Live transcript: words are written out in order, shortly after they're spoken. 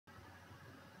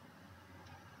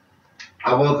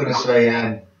I was going to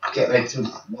say, get ready to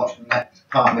watch the next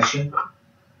part mission.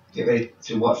 Get ready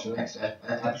to watch the next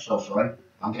episode, sorry.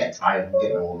 I'm getting tired, I'm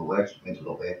getting all the words into a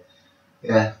little bit.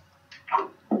 Yeah. I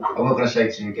was going to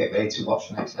say to you, get ready to watch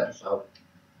the next episode.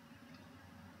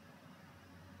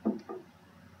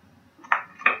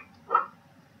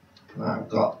 Right, I've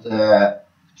got the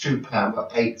 £2, I've got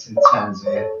 8s and 10s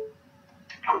here.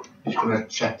 Just going to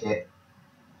check it.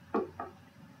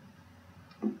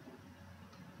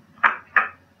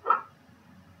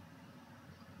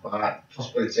 Right,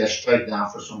 possibility of straight down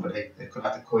for somebody. They could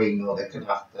have the queen or they could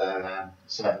have the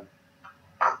 7.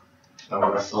 So I'm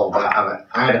going to fold that.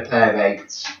 I had a pair of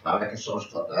 8s, but I reckon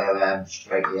someone's got their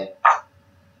straight here.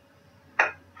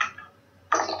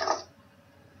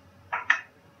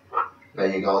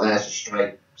 There you go, there's a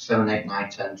straight. 7, 8, 9,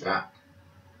 10, jack.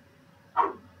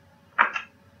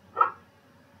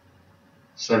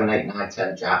 7, 8, 9,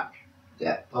 10, jack.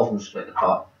 Yeah, both of them split the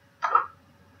pot.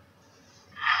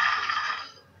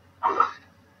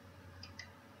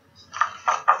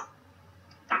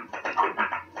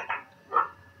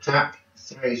 Jack,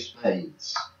 3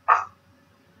 spades.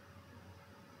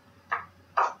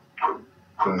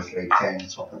 23k on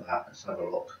top of that. Let's have a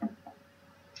look.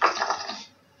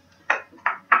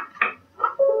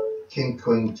 King,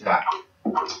 queen, jack.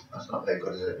 That's not very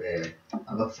good, is it, really?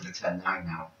 I'm looking for the 10, 9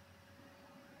 now.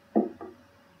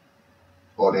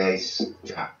 Or the ace,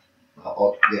 jack.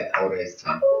 Or the ace,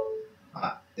 10.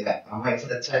 Yeah, I'm waiting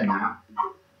for the 10 now.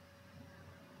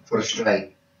 For a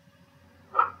straight.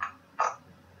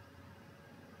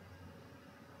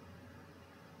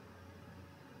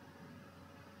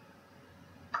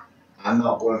 I'm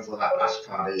not going for that last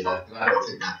card either.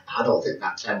 I don't think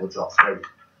that 10 will drop through.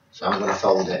 So I'm going to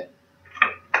fold it.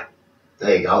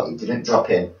 There you go. It didn't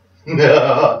drop in.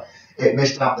 It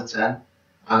missed out the 10.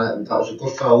 And that was a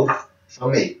good fold for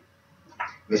me,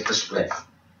 Mr. Spliff.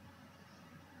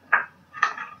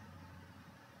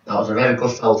 That was a very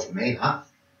good fold for me, that.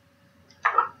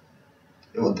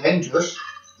 It was dangerous.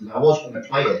 I was going to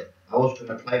play it. I was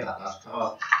going to play that last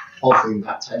card, hoping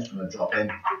that 10's going to drop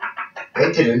in.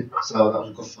 It didn't, so that was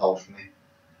a good fold for me.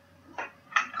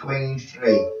 Queen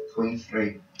 3, Queen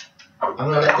 3. I'm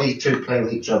going to let these two play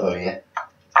with each other here.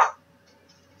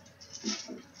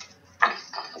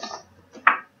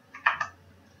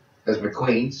 There's my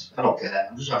queens. I don't care.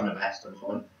 I'm just having a best at the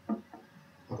moment.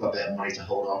 I've got a bit of money to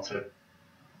hold on to.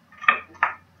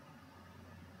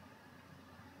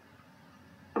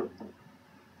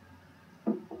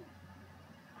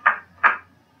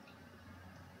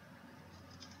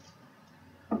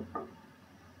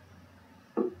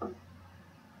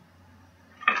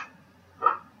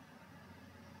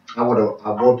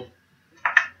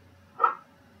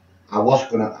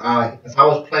 If I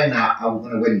was playing that, I was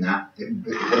going to win that. It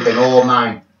would have been all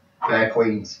mine. Pair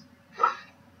queens.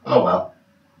 Oh well.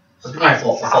 It's my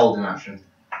fault for folding action.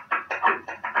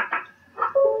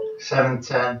 7,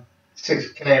 10.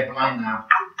 6k blind now.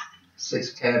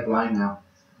 6k blind now.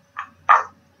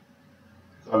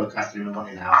 Got to look after my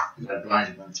money now. The blinds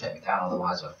are going to take me down,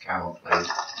 otherwise I can't play.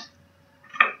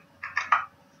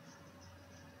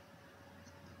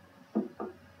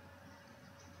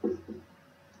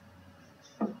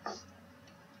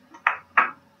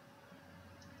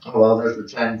 Oh well, there's the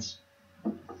 10s.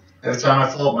 Every time I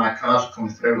fold, my cards come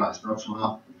through like it's no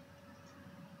tomorrow.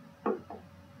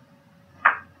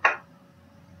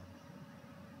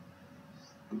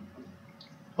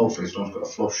 Hopefully someone's got a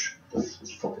flush.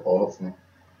 Just fuck it all up for me.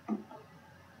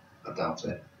 I doubt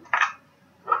it.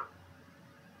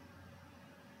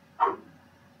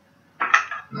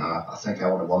 No, I think I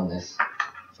would have won this.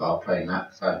 So I'll play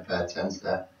that, because I had a pair of 10s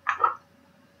there.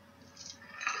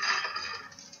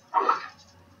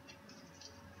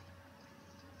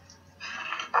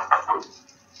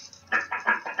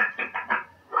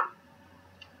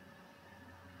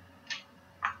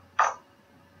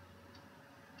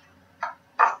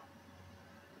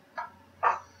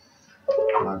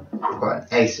 I've got an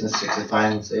ace and a 6 of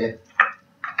diamonds here.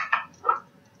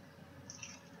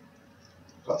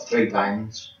 Got 3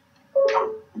 diamonds.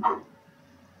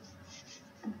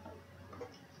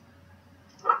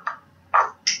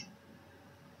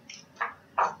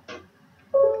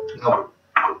 No.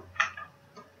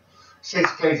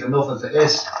 6k is enough as it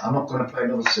is. I'm not going to play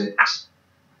another 6.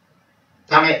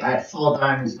 Damn it, I had 4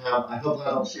 diamonds now. I hope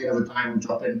I don't see another diamond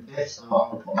drop in this, so I'm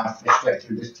going to put my fist straight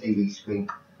through this TV screen.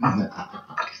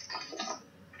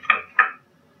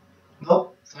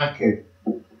 No, thank you.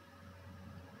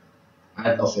 I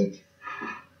had nothing.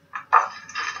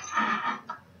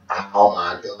 Oh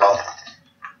my god.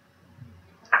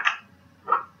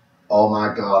 Oh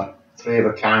my god. 3 of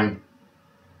a kind.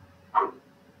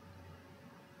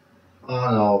 Oh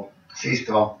no, she's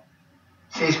gone.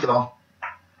 She's gone.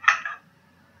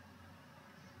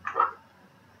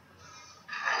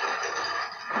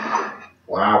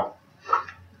 Wow.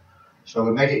 So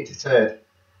we made it to third.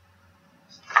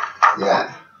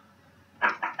 Yeah.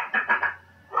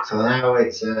 So now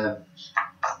it's 3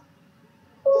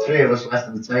 of us left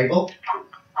on the table.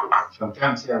 So I'm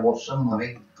guaranteed I've got some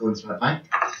money going to my bank.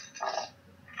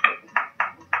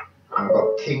 I've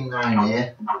got King 9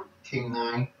 here. King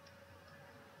 9.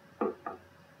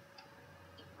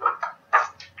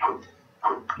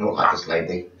 I don't like this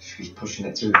lady. She's pushing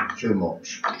it too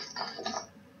much.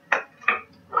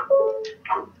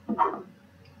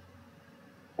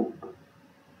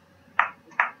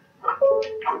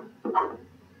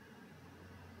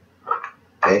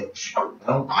 Bitch. I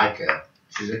don't like her.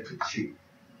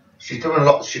 She's doing a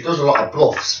lot. She does a lot of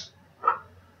bluffs.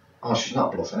 Oh, she's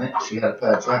not bluffing it. She had a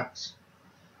pair of tracks.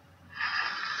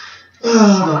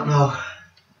 Oh, I don't know.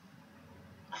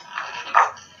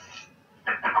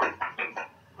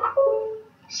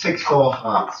 Six, 4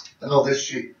 hearts. And all this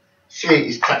she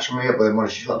is catching me up with the money.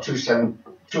 She's got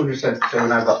 272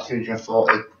 and I've got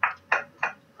 240.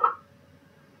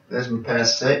 There's my pair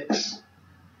 6.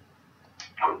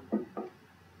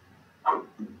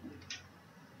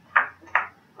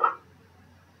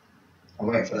 I'm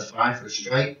waiting for the 5 for the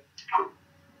straight.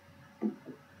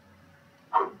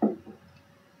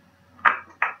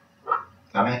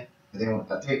 Damn it. I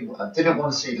didn't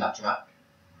want to see that track.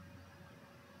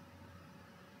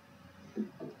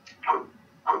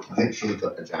 I think she's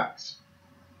got the jacks.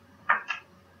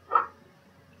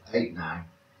 8, 9.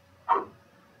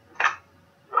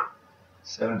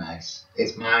 7 ace.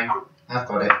 It's mine. I've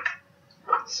got it.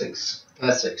 6.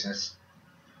 Pair 6s.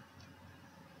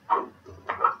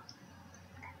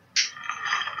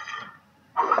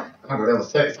 I've got over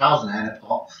 30,000 in a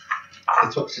pot. They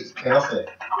took 6k off it.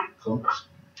 Cunts.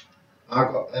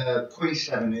 I've got Queen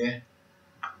 7 here.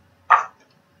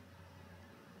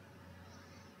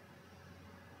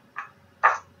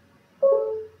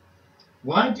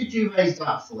 Why did you raise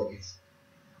that for you?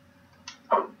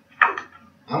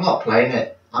 I'm not playing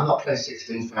it. I'm not playing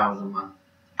 16,000, man.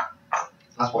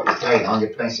 That's what you're playing on.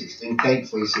 You're playing 16k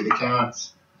before you see the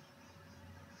cards.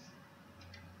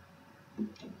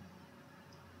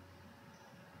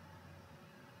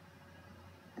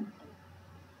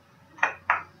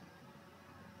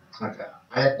 Okay.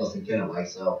 I had nothing anyway,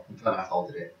 so I'm glad I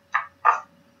folded it.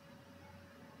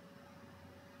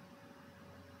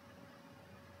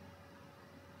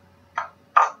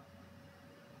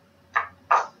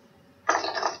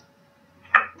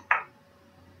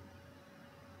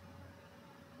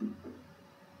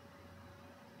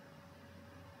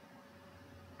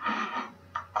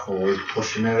 Always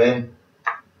pushing her in.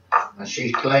 And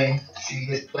she's playing. She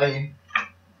is playing.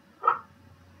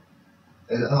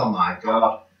 Oh my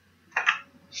god.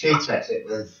 She takes it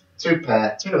with 2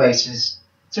 pair, 2 aces,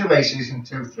 2 aces and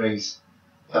 2 3s.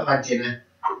 Imagine it.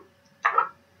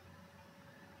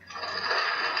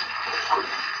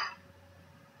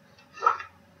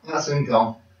 That's him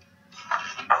gone.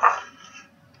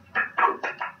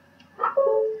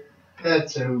 Pair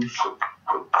 2s.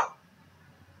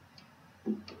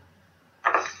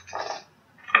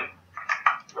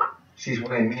 She's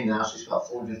winning me now. She's got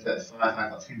 435.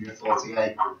 I've got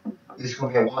 348. This is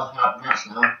going to be a wild hard match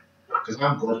now because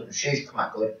I'm good and she's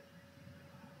quite good.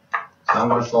 So I'm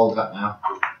going to fold that now.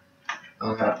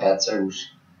 I'm going to pair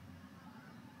 2s.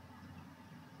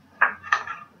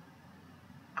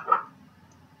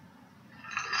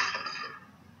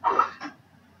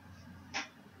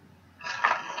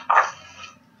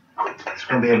 It's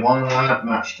going to be a one hard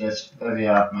match. This very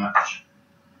hard match.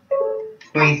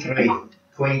 Queen 3.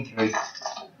 Queen 3.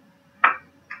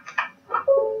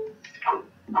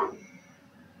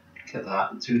 Look at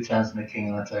that. 2 10s and a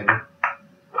king on the table.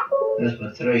 There's my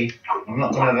 3. I'm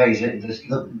not going to raise it. Just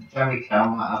look very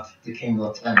calm. I might have the king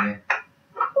or 10 here.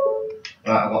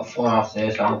 Right, I've got 4 off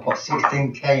there, so I'm going to put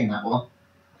 16k in that one.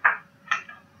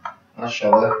 I'll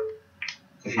show her.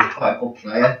 Because she's quite a good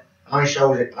player. I only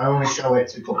show it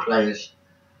to good players.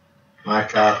 My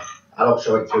card. I don't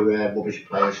show it to rubbish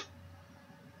players.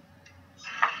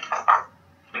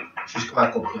 She's quite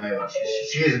a good player.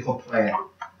 She is a good player.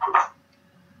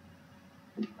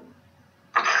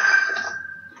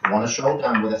 I want a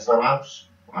showdown with a full house.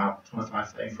 Wow,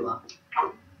 25k for that.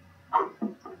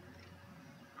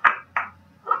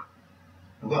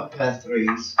 I've got a pair of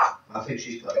 3s. I think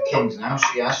she's got the kings now.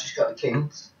 She's got the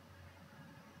kings.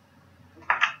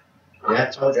 Yeah,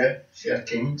 I told you. She had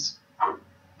kings.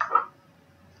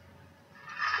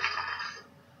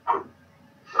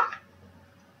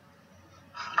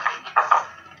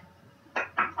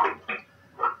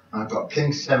 I've got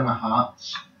king 7 of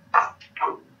hearts.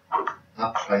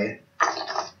 I'll play it.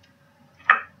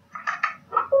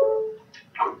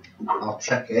 I'll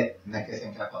check it, make it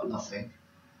think I've got nothing.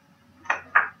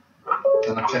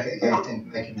 Then I'll check it again,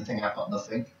 making me think I've got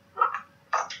nothing.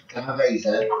 Then I raise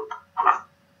it.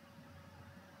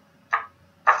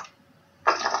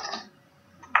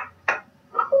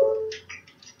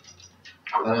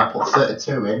 Then I put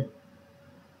 32 in.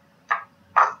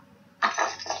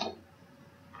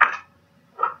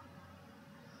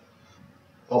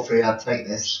 Hopefully I'll take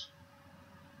this.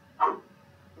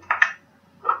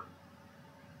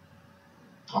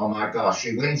 Oh my gosh,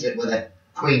 she wins it with a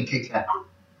queen kicker.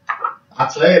 I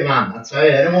tell you, man, I tell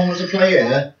you, anyone wants to play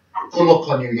here, good luck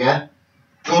on you, yeah?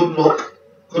 Good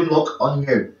luck on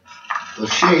you. Well,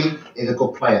 she is a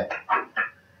good player.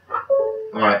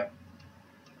 Alright.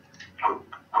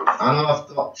 I know I've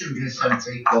got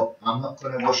 270, but I'm not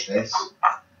going to rush this.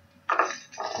 I'm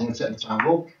going to take the time.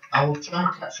 Look, I will try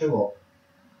and catch her up.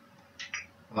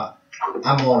 Right.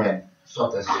 I'm all in.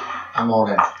 Stop this. I'm all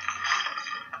in.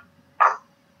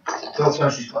 Don't tell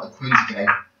her she's got the queen's game.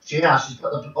 She has, she's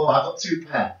got the. Oh, I've got 2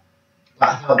 pair.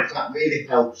 That helps, that really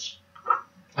helps.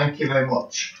 Thank you very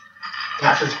much.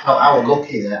 That just helped. I was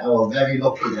lucky there. I was very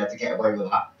lucky there to get away with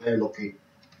that. Very lucky.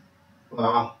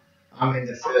 Well, I'm in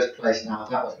the first place now.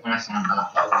 That was nice hand,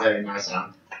 that. That was a very nice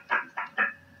hand.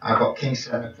 I've got king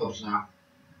 7 of clubs now.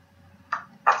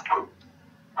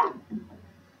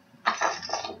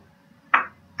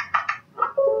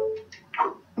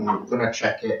 I'm gonna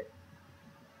check it.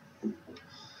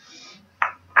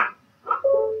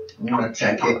 I'm gonna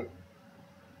check it.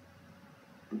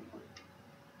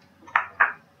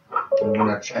 I'm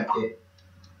gonna check it.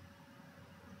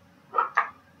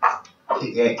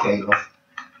 Keep the 8k off.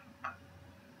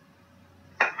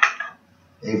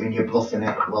 Even you're bluffing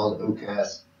it, well, who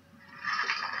cares?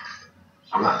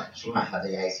 She might have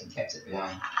the ace and kept it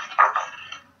behind.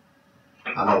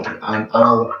 I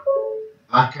know.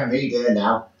 I can read her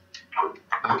now.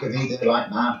 I can read her like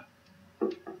mad.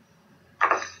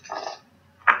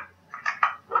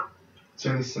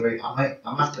 2, 3. I'm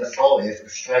after the 4 here for the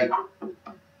straight.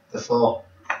 The 4.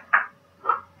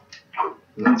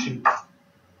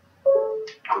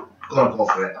 Gotta go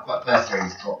for it. I've got pair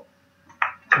 3s, but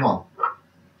come on.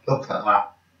 Look at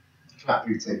that. Trap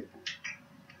beauty.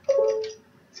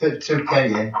 2k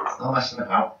in. No messing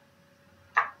about.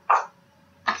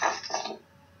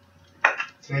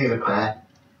 3 of a pair.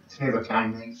 3 of a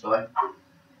kind, mate, sorry.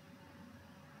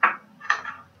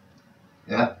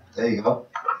 Yeah, there you go.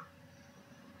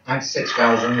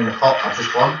 96,000 in the pot, I've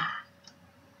just won.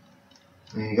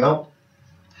 There you go.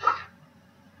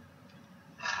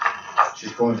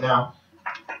 She's going down.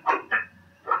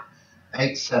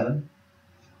 8, 7.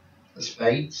 The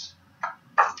spades.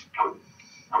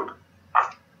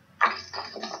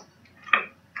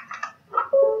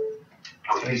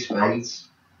 3 spades.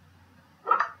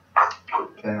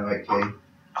 Generate key.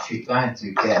 She's trying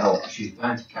to get up. She's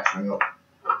trying to catch me up.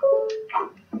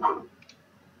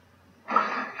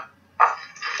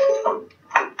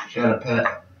 She had a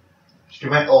pair. She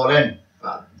went all in.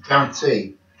 But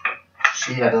guarantee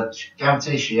she had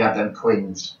them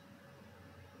queens.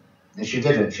 If she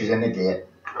didn't, she's an idiot.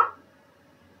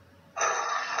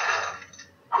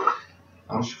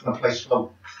 I'm just gonna play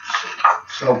slow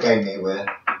game here with her.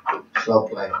 Slow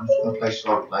play. I'm just gonna play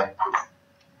slow play.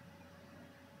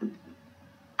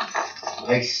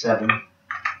 Ace 7.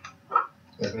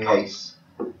 There's my ace.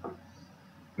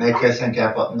 Make her think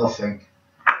I've got nothing.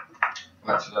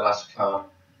 Back to the last card.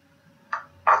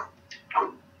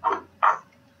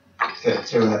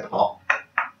 32 in the pot.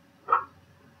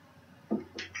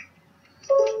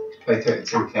 Play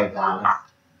 32k down.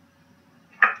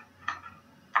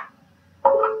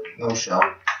 No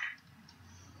shot.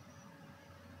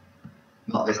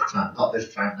 Not this time. Not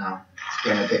this time now. It's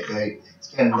getting a bit big. It's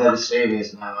getting very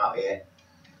serious now out here.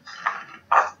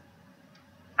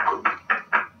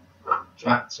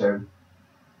 Jack 2.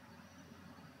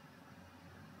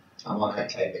 I'm on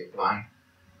 8k big blind.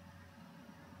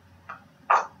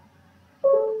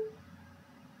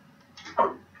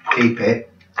 Keep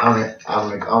it.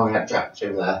 Only had Jack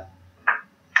 2 there.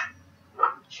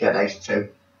 She had Ace 2.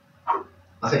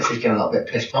 I think she's getting a little bit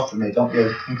pissed off with me, don't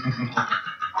you?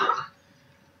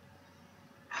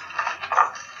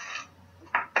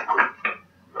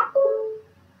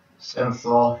 Seven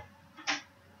 4.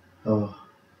 Oh.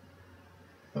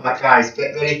 Right guys,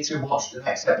 get ready to watch the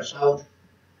next episode.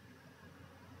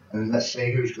 And let's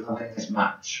see who's going to win this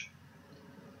match.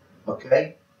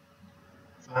 Okay?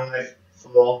 5,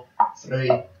 4,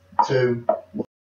 3, 2, 1.